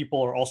feel like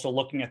people are also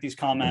looking at these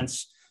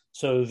comments,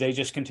 so they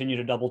just continue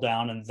to double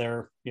down. And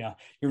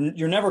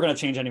you're never going to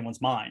change anyone's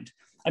mind.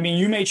 I mean,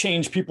 you may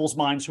change people's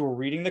minds who are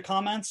reading the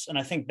comments, and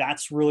I think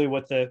that's really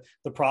what the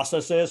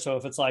process is. So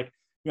if it's like,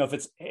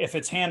 if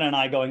it's Hannah and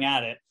I going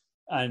at it,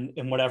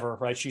 and whatever,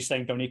 right? She's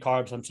saying don't eat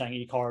carbs, I'm saying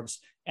eat carbs,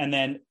 and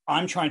then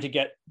I'm trying to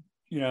get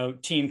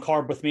team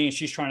carb with me, and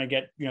she's trying to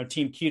get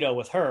team keto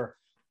with her.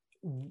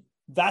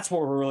 That's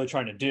what we're really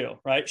trying to do,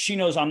 right? She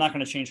knows I'm not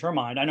going to change her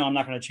mind. I know I'm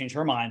not going to change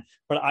her mind,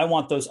 but I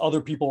want those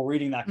other people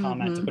reading that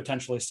comment to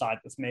potentially side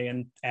with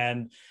me.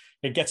 And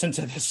it gets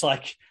into this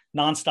like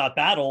nonstop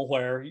battle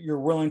where you're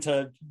willing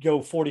to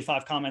go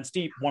 45 comments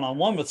deep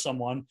one-on-one with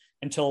someone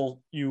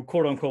until you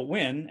quote unquote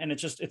win. And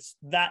it's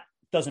that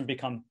doesn't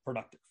become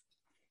productive.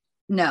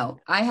 No,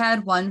 I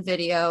had one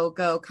video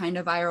go kind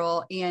of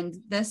viral, and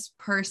this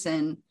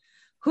person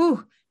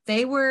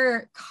they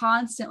were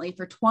constantly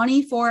for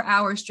 24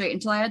 hours straight,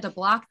 until I had to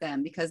block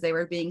them because they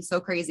were being so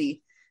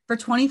crazy. For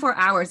 24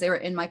 hours, they were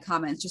in my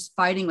comments, just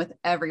fighting with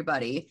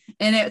everybody.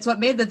 And it's what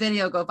made the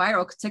video go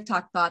viral, because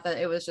TikTok thought that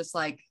it was just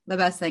like the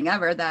best thing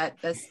ever, that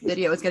this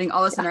video was getting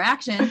all this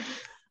interaction.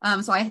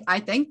 So I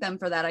thank them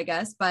for that, I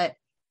guess. But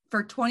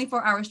for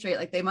 24 hours straight,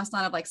 like, they must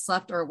not have like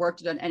slept or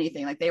worked or done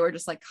anything. Like, they were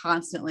just like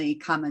constantly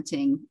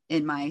commenting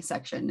in my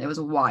section. It was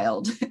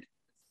wild.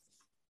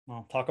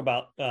 Well, talk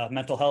about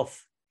mental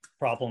health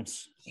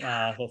problems.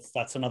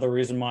 That's another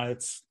reason why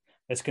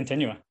it's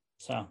continuing.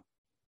 So,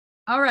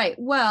 all right.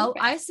 Well,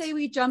 I say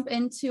we jump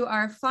into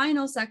our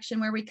final section,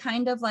 where we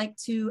kind of like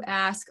to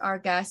ask our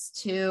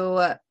guests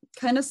to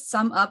kind of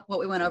sum up what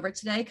we went over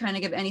today, kind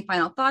of give any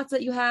final thoughts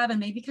that you have,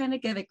 and maybe kind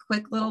of give a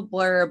quick little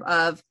blurb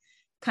of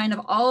kind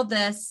of all of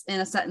this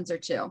in a sentence or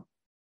two.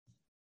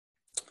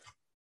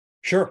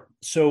 Sure.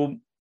 So,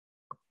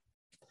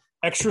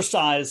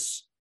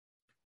 exercise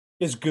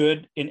is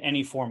good in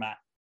any format,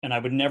 and I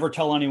would never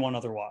tell anyone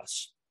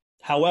otherwise.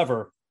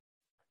 However,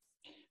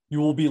 you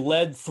will be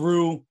led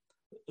through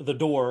the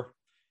door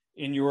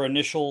in your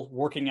initial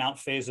working out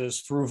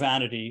phases through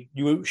vanity.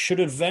 You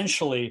should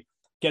eventually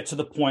get to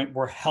the point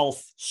where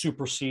health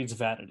supersedes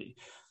vanity.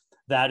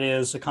 That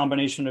is a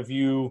combination of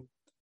you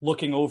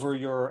looking over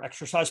your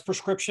exercise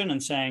prescription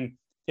and saying,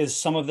 is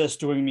some of this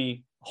doing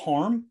me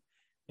harm?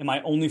 Am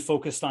I only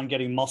focused on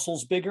getting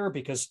muscles bigger?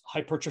 Because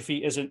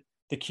hypertrophy isn't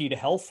the key to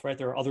health, right?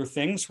 There are other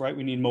things, right?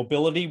 We need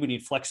mobility, we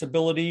need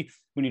flexibility,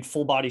 we need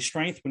full body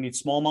strength, we need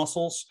small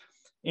muscles.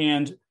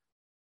 And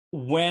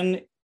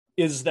when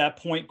is that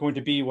point going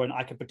to be when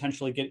I could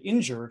potentially get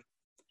injured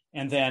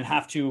and then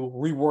have to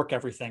rework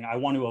everything? I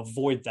want to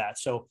avoid that.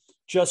 So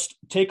just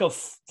take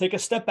a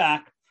step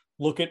back,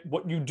 look at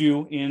what you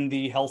do in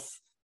the health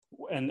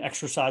and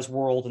exercise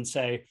world and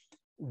say,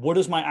 what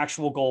is my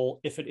actual goal?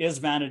 If it is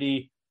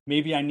vanity,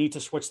 maybe I need to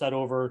switch that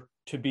over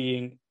to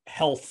being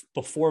health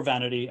before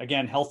vanity.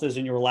 Again, health is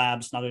in your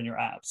labs, not in your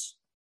abs.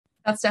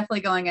 That's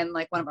definitely going in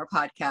like one of our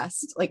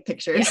podcast like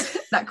pictures.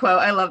 Yeah. That quote.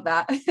 I love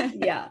that.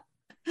 Yeah.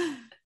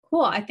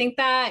 Cool. I think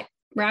that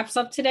wraps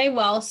up today.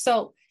 Well,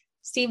 so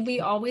Steve, we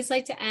always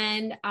like to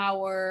end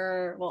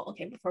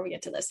before we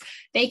get to this,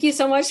 thank you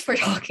so much for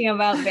talking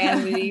about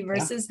vanity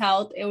versus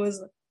health.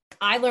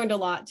 I learned a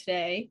lot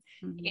today,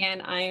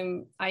 and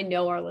I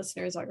know our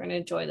listeners are going to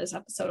enjoy this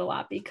episode a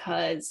lot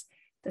because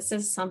this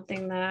is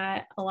something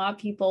that a lot of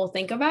people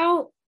think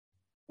about,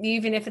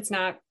 even if it's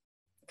not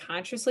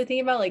consciously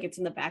thinking about, like it's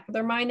in the back of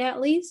their mind at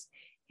least.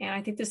 And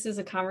I think this is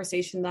a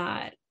conversation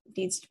that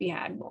needs to be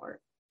had more.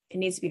 It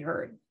needs to be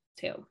heard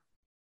too.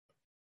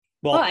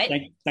 Well,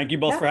 thank you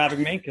both for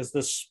having me, because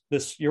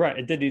this you're right,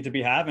 it did need to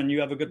be had, and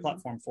you have a good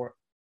platform for it.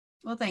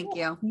 Well, thank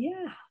you.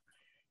 Yeah.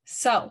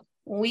 So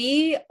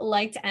we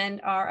like to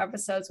end our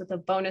episodes with a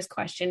bonus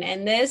question,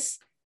 and this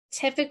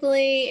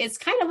typically it's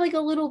kind of like a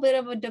little bit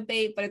of a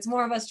debate, but it's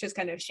more of us just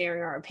kind of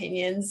sharing our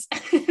opinions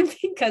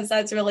because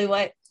that's really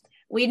what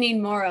we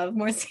need more of,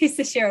 more space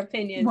to share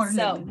opinions.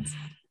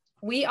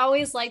 We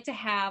always like to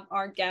have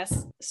our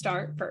guests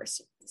start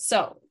first.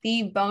 So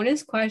the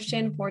bonus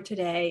question for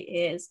today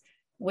is,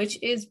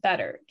 which is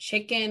better,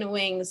 chicken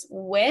wings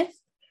with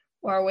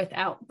or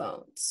without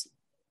bones?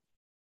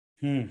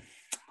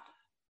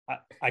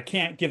 I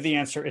can't give the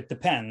answer. It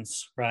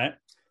depends, right?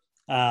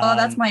 Well,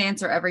 that's my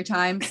answer every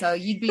time. So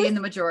you'd be in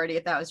the majority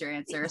if that was your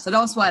answer. So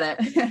don't sweat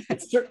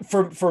it.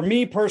 For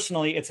me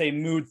personally, it's a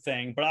mood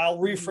thing, but I'll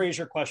rephrase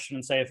your question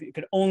and say, if you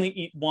could only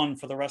eat one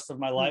for the rest of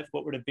my life,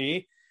 what would it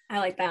be? I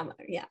like that one.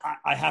 Yeah.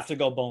 I have to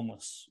go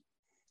boneless.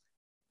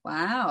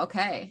 Wow.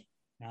 Okay.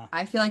 Yeah.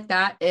 I feel like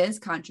that is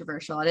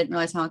controversial. I didn't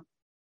realize how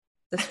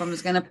this one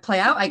was going to play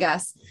out, I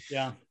guess.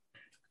 Yeah.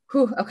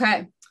 Whew,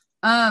 okay.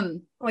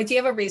 Wait, do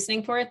you have a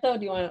reasoning for it though?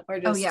 Do you want to, or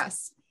just? Oh,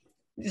 yes.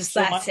 Just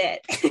that's it.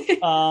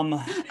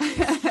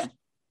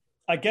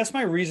 I guess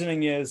my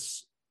reasoning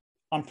is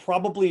I'm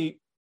probably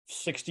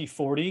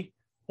 60-40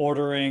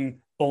 ordering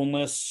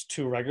boneless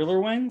to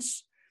regular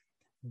wings,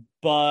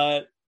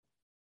 but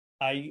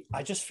I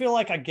just feel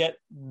like I get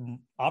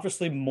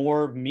obviously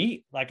more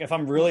meat. Like if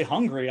I'm really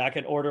hungry, I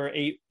could order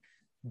 8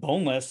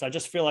 boneless. I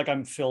just feel like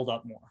I'm filled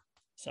up more.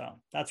 So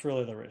that's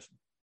really the reason.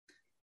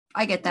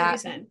 I get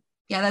that.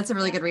 Yeah, that's a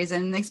really good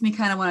reason. It makes me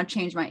kind of want to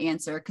change my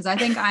answer because I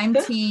think I'm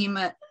team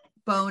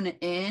bone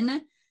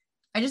in.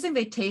 I just think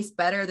they taste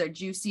better. They're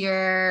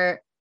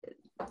juicier.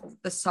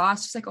 The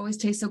sauce just like always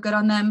tastes so good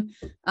on them.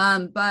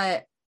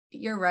 But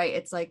you're right.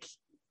 It's like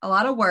a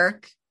lot of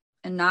work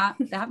and not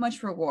that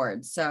much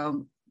reward.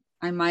 So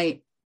I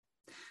might,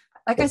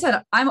 like I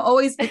said,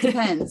 it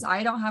depends.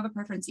 I don't have a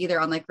preference either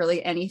on like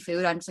really any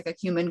food. I'm just like a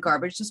human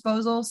garbage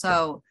disposal.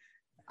 So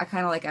I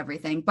kind of like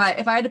everything. But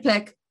if I had to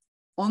pick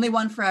only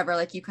one forever,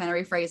 like you kind of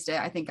rephrased it,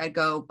 I think I'd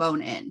go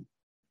bone in.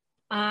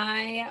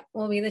 I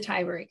will be the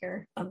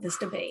tiebreaker of this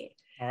debate.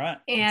 All right.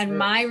 And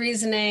my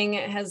reasoning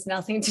has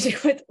nothing to do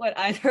with what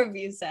either of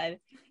you said,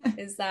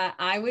 is that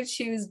I would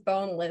choose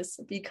boneless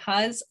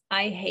because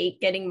I hate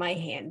getting my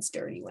hands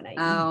dirty when I eat.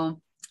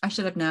 Oh, I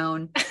should have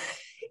known.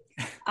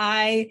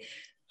 I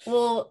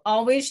will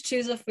always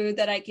choose a food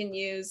that I can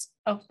use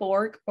a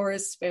fork or a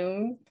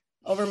spoon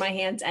over my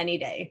hands any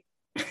day.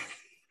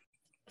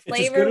 It's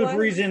as good a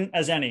reason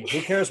as any.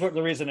 Who cares what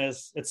the reason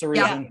is? It's a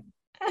reason.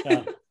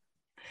 Yeah.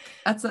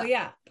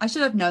 I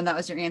should have known that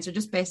was your answer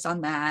just based on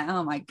that.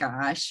 Oh my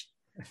gosh.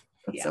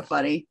 That's so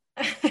funny.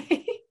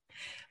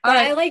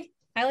 I like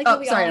that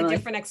we all had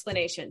different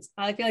explanations.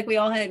 I feel like we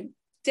all had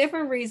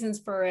different reasons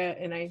for it,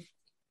 and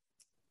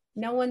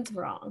no one's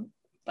wrong.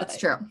 That's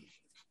true.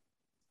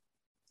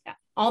 Yeah.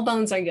 All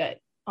bones are good.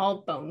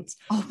 All bones.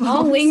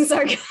 All wings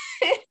are good.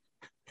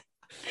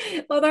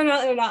 Whether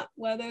or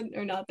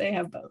not they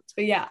have bones,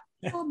 but yeah.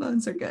 All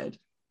bones are good.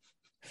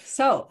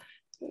 So,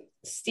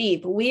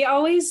 Steve, we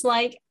always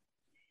like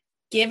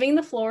giving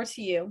the floor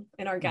to you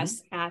and our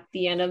guests at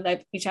the end of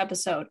each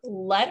episode.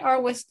 Let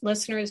our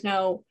listeners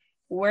know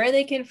where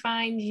they can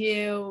find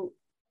you.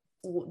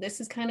 This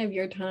is kind of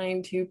your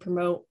time to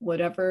promote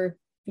whatever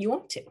you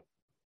want to.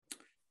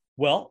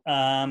 Well,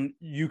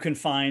 you can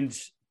find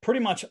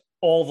pretty much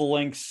all the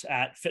links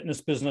at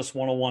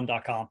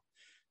fitnessbusiness101.com.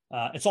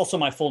 It's also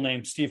my full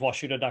name,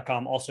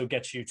 stevewashuta.com, also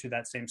gets you to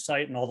that same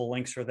site, and all the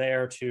links are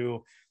there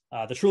to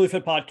the Truly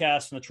Fit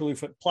podcast and the Truly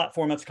Fit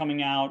platform that's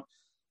coming out.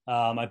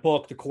 My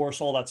book, the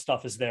course, all that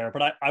stuff is there.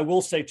 But I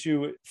will say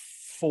too,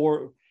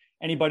 for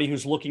anybody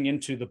who's looking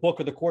into the book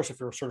or the course, if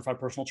you're a certified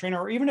personal trainer,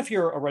 or even if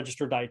you're a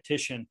registered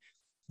dietitian,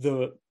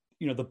 the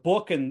the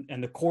book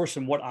and the course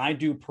and what I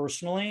do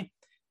personally,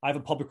 I have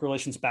a public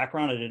relations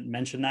background. I didn't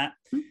mention that.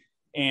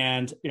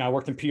 And, I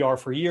worked in PR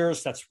for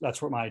years.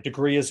 That's what my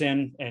degree is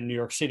in New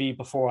York City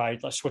before I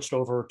switched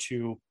over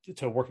to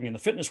working in the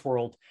fitness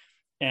world.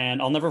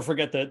 And I'll never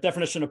forget the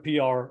definition of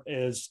PR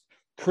is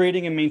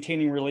creating and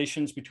maintaining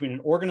relations between an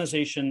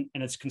organization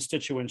and its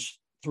constituents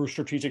through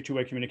strategic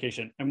two-way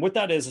communication. And what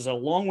that is a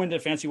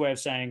long-winded, fancy way of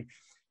saying,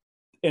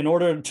 in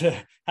order to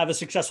have a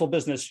successful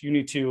business, you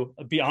need to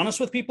be honest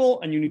with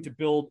people and you need to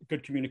build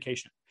good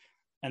communication.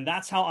 And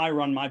that's how I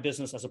run my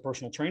business as a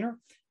personal trainer.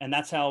 And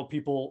that's how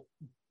people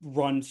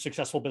run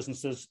successful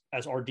businesses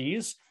as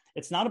RDs.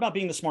 It's not about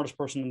being the smartest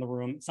person in the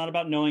room. It's not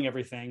about knowing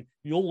everything.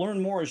 You'll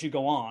learn more as you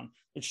go on.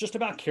 It's just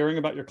about caring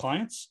about your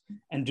clients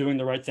and doing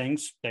the right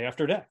things day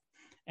after day.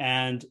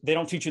 And they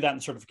don't teach you that in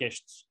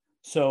certifications.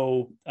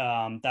 So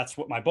that's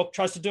what my book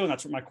tries to do. And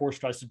that's what my course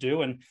tries to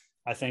do. And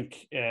I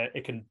think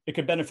it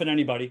could benefit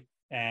anybody.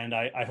 And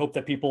I hope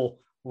that people,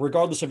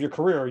 regardless of your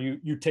career,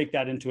 you take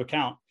that into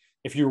account.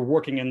 If you're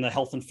working in the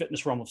health and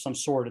fitness realm of some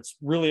sort, it's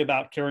really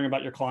about caring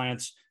about your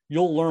clients.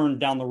 You'll learn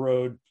down the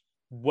road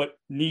what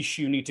niche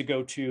you need to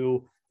go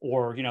to,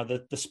 or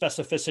the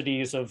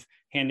specificities of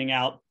handing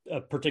out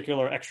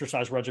particular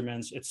exercise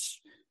regimens.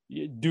 It's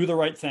do the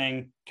right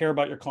thing, care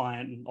about your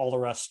client, and all the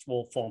rest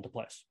will fall into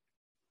place.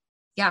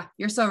 Yeah,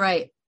 you're so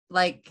right.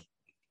 Like,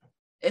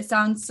 it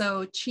sounds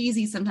so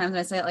cheesy sometimes when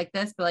I say it like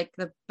this, but like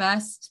the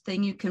best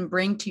thing you can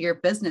bring to your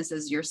business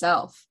is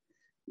yourself.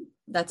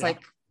 That's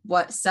like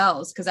what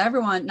sells, because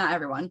not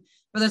everyone,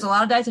 but there's a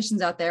lot of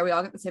dietitians out there. We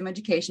all get the same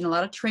education, a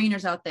lot of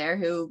trainers out there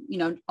who,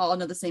 all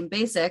know the same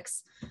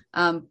basics.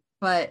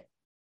 But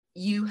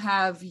you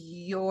have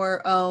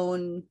your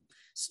own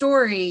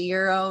story,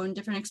 your own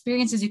different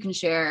experiences you can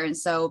share. And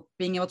so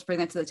being able to bring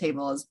that to the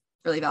table is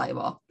really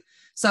valuable.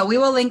 So we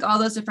will link all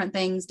those different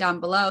things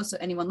down below, so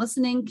anyone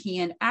listening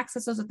can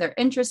access those if they're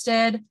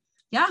interested.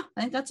 Yeah,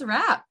 I think that's a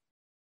wrap.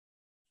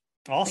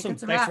 Awesome.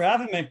 Thanks for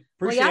having me.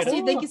 Appreciate it.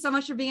 Steve, thank you so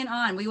much for being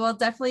on. We will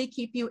definitely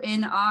keep you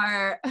in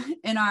our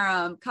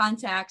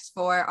contacts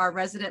for our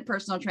resident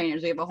personal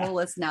trainers. We have a whole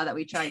list now that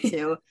we try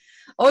to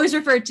always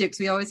refer to, because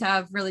we always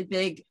have really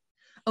big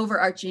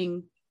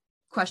overarching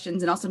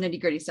questions and also nitty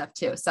gritty stuff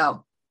too.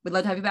 So we'd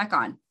love to have you back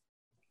on.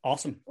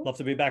 Awesome. Love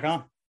to be back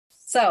on.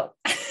 So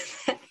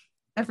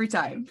every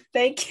time.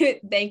 Thank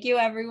you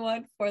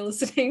everyone for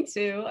listening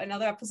to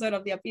another episode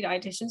of the Upbeat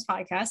Dietitians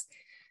podcast.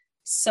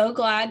 So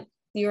glad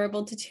you were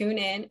able to tune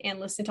in and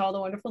listen to all the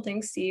wonderful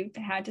things Steve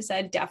had to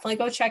say. Definitely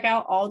go check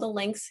out all the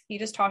links he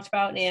just talked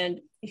about.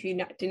 And if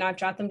you did not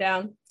jot them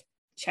down,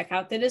 check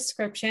out the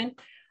description.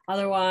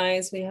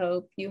 Otherwise, we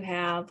hope you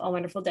have a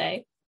wonderful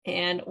day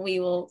and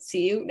we will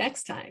see you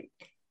next time.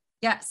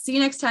 Yeah. See you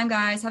next time,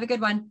 guys. Have a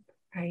good one.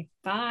 All right.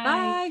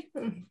 Bye.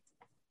 Bye.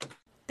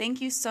 Thank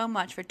you so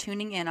much for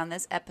tuning in on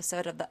this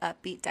episode of the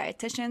Upbeat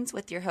Dietitians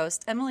with your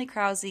hosts, Emily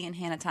Krause and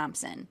Hannah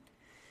Thompson.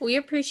 We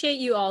appreciate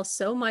you all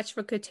so much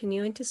for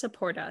continuing to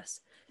support us.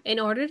 In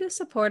order to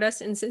support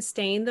us and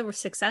sustain the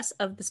success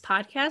of this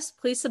podcast,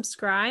 please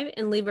subscribe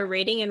and leave a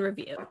rating and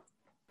review.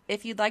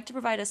 If you'd like to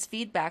provide us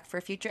feedback for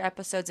future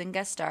episodes and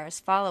guest stars,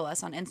 follow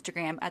us on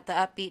Instagram at the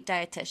Upbeat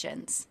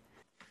Dietitians.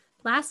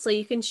 Lastly,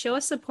 you can show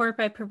us support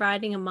by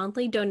providing a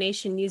monthly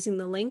donation using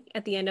the link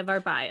at the end of our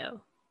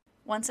bio.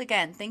 Once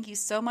again, thank you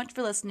so much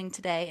for listening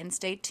today, and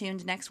stay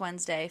tuned next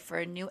Wednesday for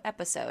a new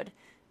episode.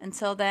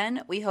 Until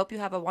then, we hope you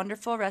have a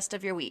wonderful rest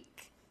of your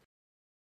week.